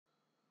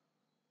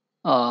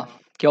আ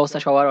কি অবস্থা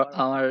সবার?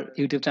 আমার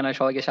YouTube চ্যানেলে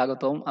সবাইকে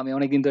স্বাগতম। আমি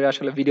অনেকদিন ধরে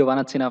আসলে ভিডিও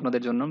বানাচ্ছি না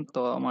আপনাদের জন্য।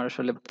 তো আমার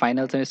আসলে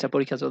ফাইনাল সেমিস্টার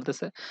পরীক্ষা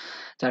চলতেছে।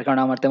 যার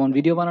কারণে আমার তেমন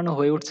ভিডিও বানানো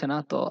হয়ে উঠছে না।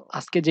 তো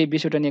আজকে যে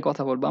বিষয়টা নিয়ে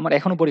কথা বলবো, আমার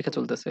এখনো পরীক্ষা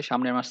চলতেছে।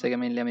 সামনের মাস থেকে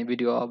মেইনলি আমি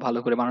ভিডিও ভালো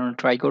করে বানানোর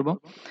ট্রাই করব।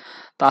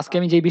 তো আজকে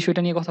আমি যেই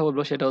বিষয়টা নিয়ে কথা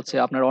বলবো সেটা হচ্ছে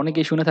আপনারা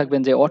অনেকেই শুনে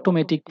থাকবেন যে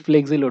অটোমেটিক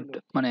ফ্লেক্সি লোড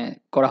মানে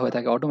করা হয়ে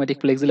থাকে। অটোমেটিক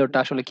ফ্লেক্সি লোডটা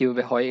আসলে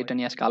কিভাবে হয় এটা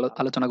নিয়ে আজকে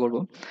আলোচনা করব।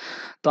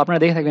 তো আপনারা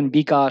দেখে থাকবেন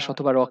বিকাশ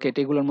অথবা রকেট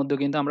এগুলোর মধ্যেও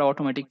কিন্তু আমরা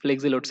অটোমেটিক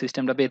ফ্লেক্সি লোড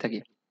সিস্টেমটা পেয়ে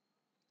থাকি।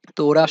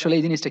 তো ওরা আসলে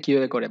এই জিনিসটা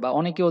কিভাবে করে? বা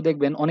অনেকেও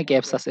দেখবেন অনেক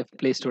অ্যাপস আছে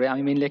প্লে স্টোরে।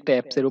 আমি মেইনলি একটা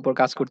অ্যাপস এর উপর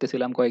কাজ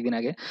করতেছিলাম কয়েকদিন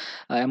আগে।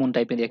 এমন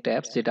টাইপেরই একটা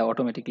অ্যাপস যেটা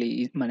অটোমেটিক্যালি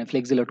মানে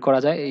ফ্লেক্সি লোড করা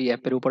যায়। এই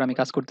অ্যাপের উপর আমি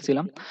কাজ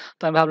করতেছিলাম।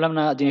 তো আমি ভাবলাম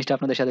না জিনিসটা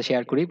আপনাদের সাথে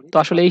শেয়ার করি। তো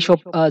আসলে এইসব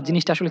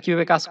জিনিসটা আসলে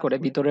কিভাবে কাজ করে?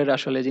 ভিতরের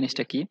আসলে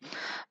জিনিসটা কি?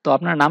 তো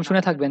আপনারা নাম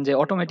শুনে থাকবেন যে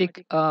অটোমেটিক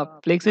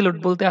ফ্লেক্সি লোড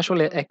বলতে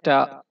আসলে একটা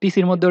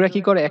পিসির মধ্যে ওরা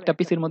কি করে? একটা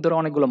পিসির মধ্যে ওরা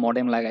অনেকগুলো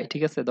মডেম লাগায়।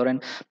 ঠিক আছে? ধরেন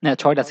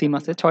 ৬ টা সিম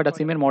আছে। ৬ টা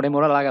সিমের মডেম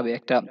ওরা লাগাবে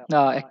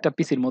একটা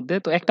পিসির মধ্যে।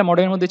 তো একটা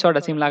মডেমের মধ্যে ৬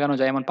 টা সিম লাগানো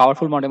যায়। এমন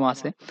পাওয়ারফুল মডেমও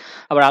আছে।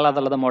 আবার আলাদা,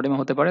 আলাদা মডেমও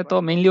হতে পারে। তো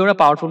মেইনলি ওরা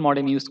পাওয়ারফুল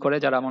মডেম ইউজ করে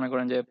যারা মনে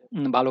করেন যে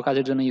ভালো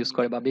কাজের জন্য ইউজ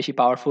করে বা বেশি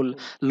পাওয়ারফুল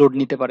লোড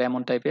নিতে পারে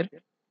এমন টাইপের।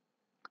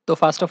 তো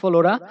ফার্স্ট অফ অল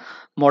ওরা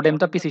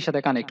মডেমটা পিসির সাথে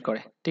কানেক্ট করে।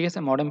 ঠিক আছে?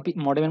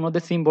 মডেমের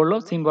মধ্যে সিম ভরলো।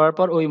 সিম ভরার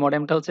পর ওই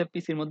মডেমটা হচ্ছে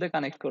পিসির মধ্যে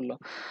কানেক্ট করলো।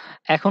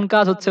 এখন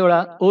কাজ হচ্ছে ওরা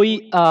ওই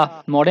আ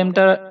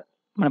মডেমটা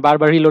মানে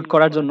বারবার রিলোড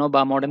করার জন্য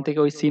বা মডেম থেকে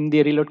ওই সিম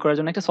দিয়ে রিলোড করার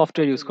জন্য একটা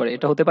সফটওয়্যার ইউজ করে।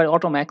 এটা হতে পারে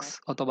অটোম্যাক্স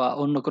অথবা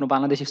অন্য কোনো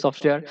বাংলাদেশী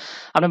সফটওয়্যার।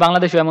 আপনি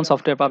বাংলাদেশেও এমন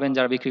সফটওয়্যার পাবেন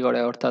যারা বিক্রি করে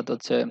অর্থাৎ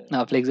হচ্ছে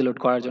ফ্লেক্সি লোড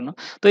করার জন্য।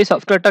 তো এই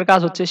সফটওয়্যারটার কাজ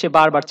হচ্ছে সে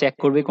বারবার চেক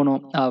করবে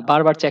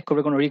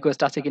কোনো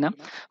রিকোয়েস্ট আছে কিনা।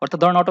 অর্থাৎ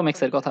ধরেন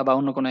অটোম্যাক্স এর কথা বা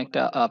অন্য কোনো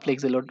একটা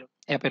ফ্লেক্সি লোড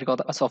অ্যাপের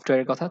কথা বা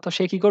সফটওয়্যারের কথা। তো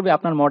সে কি করবে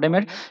আপনার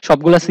মডেমের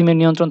সবগুলা সিমের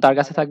নিয়ন্ত্রণ তার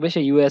কাছে থাকবে।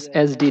 সে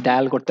ইউএসএসডি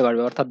ডায়াল করতে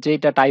পারবে। অর্থাৎ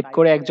যেটা টাইপ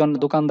করে একজন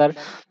দোকানদার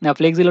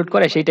ফ্লেক্সি লোড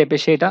করে সেই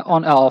টাইপের সে এটা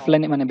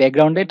অফলাইনে মানে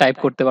ব্যাকগ্রাউন্ডে টাইপ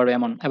করতে পারবে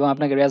এমন এবং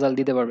আপনাকে রেজাল্ট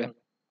দিতে পারবে।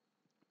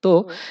 তো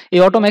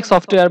এই অটোমেক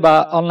সফটওয়্যার বা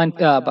অনলাইন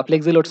বা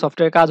ফ্লেক্সিলোড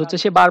সফটওয়্যারের কাজ হচ্ছে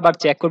সে বারবার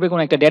চেক করবে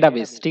কোনো একটা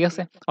ডেটাবেস, ঠিক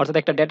আছে? অর্থাৎ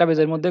একটা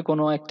ডেটাবেসের মধ্যে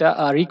কোনো একটা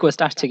রিকোয়েস্ট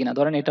আসছে কিনা।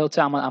 ধরেন এটা হচ্ছে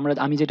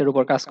আমি যেটার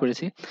উপর কাজ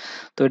করেছি।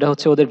 তো এটা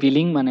হচ্ছে ওদের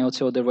বিলিং মানে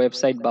হচ্ছে ওদের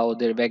ওয়েবসাইট বা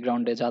ওদের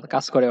ব্যাকগ্রাউন্ডে যা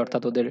কাজ করে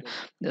অর্থাৎ ওদের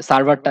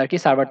সার্ভারটা আরকি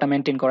সার্ভারটা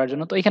মেইনটেইন করার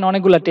জন্য। তো এখানে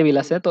অনেকগুলা টেবিল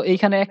আছে। তো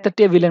এইখানে একটা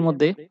টেবিলের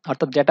মধ্যে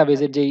অর্থাৎ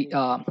ডেটাবেসের যেই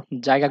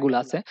জায়গাগুলো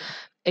আছে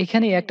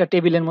এইখানেই একটা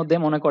টেবিলের মধ্যে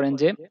মনে করেন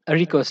যে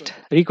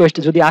রিকোয়েস্ট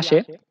যদি আসে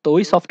তো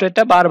ওই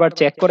সফটওয়্যারটা বারবার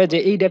চেক করে যে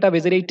এই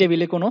ডেটাবেজের এই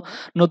টেবিলে কোনো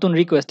নতুন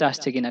রিকোয়েস্ট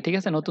আসছে কিনা। ঠিক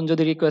আছে? নতুন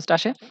যদি রিকোয়েস্ট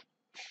আসে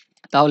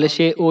তাহলে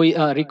সে ওই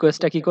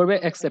রিকোয়েস্টটা কি করবে?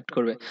 অ্যাকসেপ্ট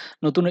করবে।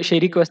 নতুন সেই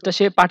রিকোয়েস্টটা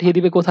সে পাঠিয়ে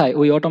দিবে কোথায়?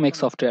 ওই অটোমেক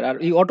সফটওয়্যার। আর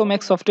এই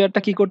অটোমেক সফটওয়্যারটা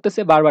কি করতেছে?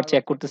 বারবার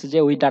চেক করতেছে যে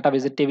ওই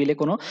ডাটাবেজের টেবিলে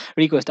কোনো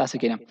রিকোয়েস্ট আছে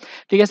কিনা।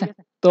 ঠিক আছে?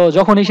 তো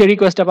যখনই সে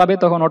রিকোয়েস্টটা পাবে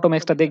তখন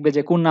অটোমেক্সটা দেখবে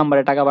যে কোন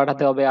নাম্বারে টাকা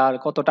পাঠাতে হবে, আর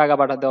কত টাকা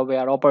পাঠাতে হবে,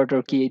 আর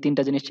অপারেটর কি এই ৩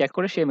 টা জিনিস চেক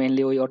করে সে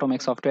মেইনলি ওই অটোমেক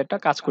সফটওয়্যারটা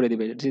কাজ করে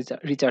দিবে।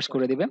 রিচার্জ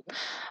করে দিবে।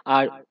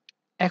 আর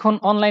এখন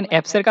অনলাইন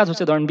অ্যাপস এর কাজ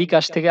হচ্ছে ধরেন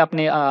বিকাশ থেকে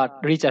আপনি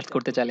রিচার্জ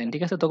করতে চাইলেন।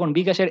 ঠিক আছে? তখন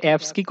বিকাশের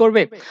অ্যাপস কি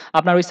করবে?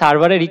 আপনার ওই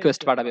সার্ভারে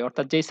রিকোয়েস্ট পাঠাবে।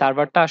 অর্থাৎ যেই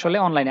সার্ভারটা আসলে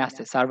অনলাইনে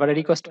আছে, সার্ভারে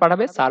রিকোয়েস্ট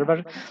পাঠাবে।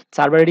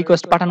 সার্ভারে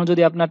রিকোয়েস্ট পাঠানো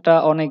যদি আপনারটা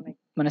অনেক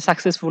মানে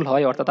সাকসেসফুল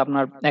হয় অর্থাৎ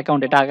আপনার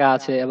অ্যাকাউন্টে টাকা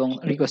আছে এবং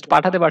রিকোয়েস্ট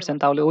পাঠাতে পারছেন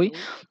তাহলে ওই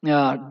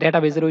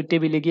ডেটাবেজের ওই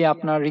টেবিলে গিয়ে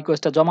আপনার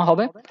রিকোয়েস্টটা জমা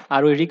হবে।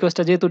 আর ওই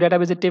রিকোয়েস্টটা যেহেতু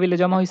ডেটাবেজের টেবিলে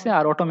জমা হইছে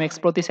আর অটোমেক্স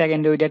প্রতি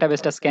সেকেন্ডে ওই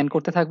ডেটাবেসটা স্ক্যান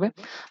করতে থাকবে।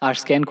 আর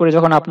স্ক্যান করে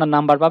যখন আপনার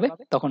নাম্বার পাবে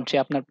তখন সে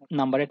আপনার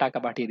নাম্বারে টাকা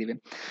পাঠিয়ে দিবে।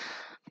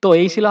 তো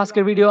এই ছিল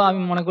আজকের ভিডিও।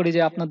 আমি মনে করি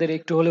যে আপনাদের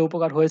একটু হলেও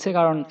উপকার হয়েছে।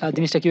 কারণ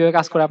জিনিসটা কিভাবে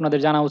কাজ করে আপনাদের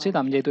জানা উচিত।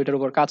 আমি যেহেতু এটার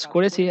উপর কাজ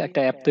করেছি, একটা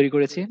অ্যাপ তৈরি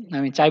করেছি।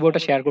 আমি চাইবো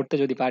ওটা শেয়ার করতে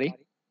যদি পারি।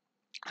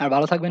 আর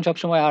ভালো থাকবেন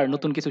সবসময় আর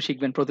নতুন কিছু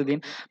শিখবেন প্রতিদিন।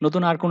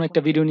 নতুন আর কোনো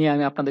একটা ভিডিও নিয়ে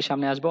আমি আপনাদের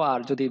সামনে আসবো। আর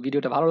যদি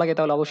ভিডিওটা ভালো লাগে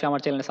তাহলে অবশ্যই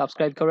আমার চ্যানেলে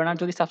সাবস্ক্রাইব করবেন। আর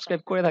যদি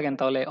সাবস্ক্রাইব করে থাকেন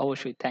তাহলে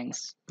অবশ্যই থ্যাংকস।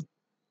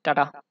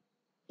 টাটা।